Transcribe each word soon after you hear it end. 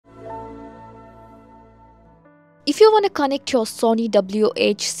If you want to connect your Sony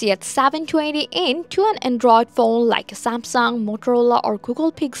WH-CH720N to an Android phone like a Samsung, Motorola or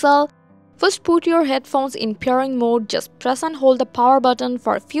Google Pixel, first put your headphones in pairing mode. Just press and hold the power button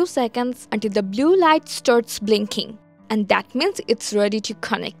for a few seconds until the blue light starts blinking, and that means it's ready to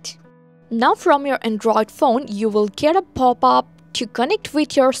connect. Now from your Android phone, you will get a pop-up to connect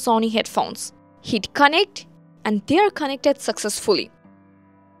with your Sony headphones. Hit connect and they are connected successfully.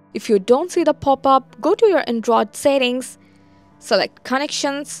 If you don't see the pop-up, go to your Android settings, select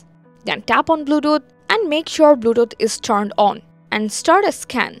connections, then tap on Bluetooth and make sure Bluetooth is turned on and start a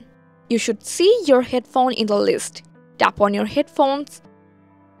scan. You should see your headphone in the list. Tap on your headphones,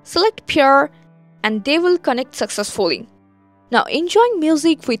 select pair and they will connect successfully. Now enjoying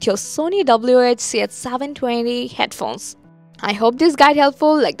music with your Sony WH-CH720 headphones. I hope this guide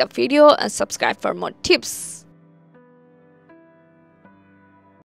helpful. Like the video and subscribe for more tips.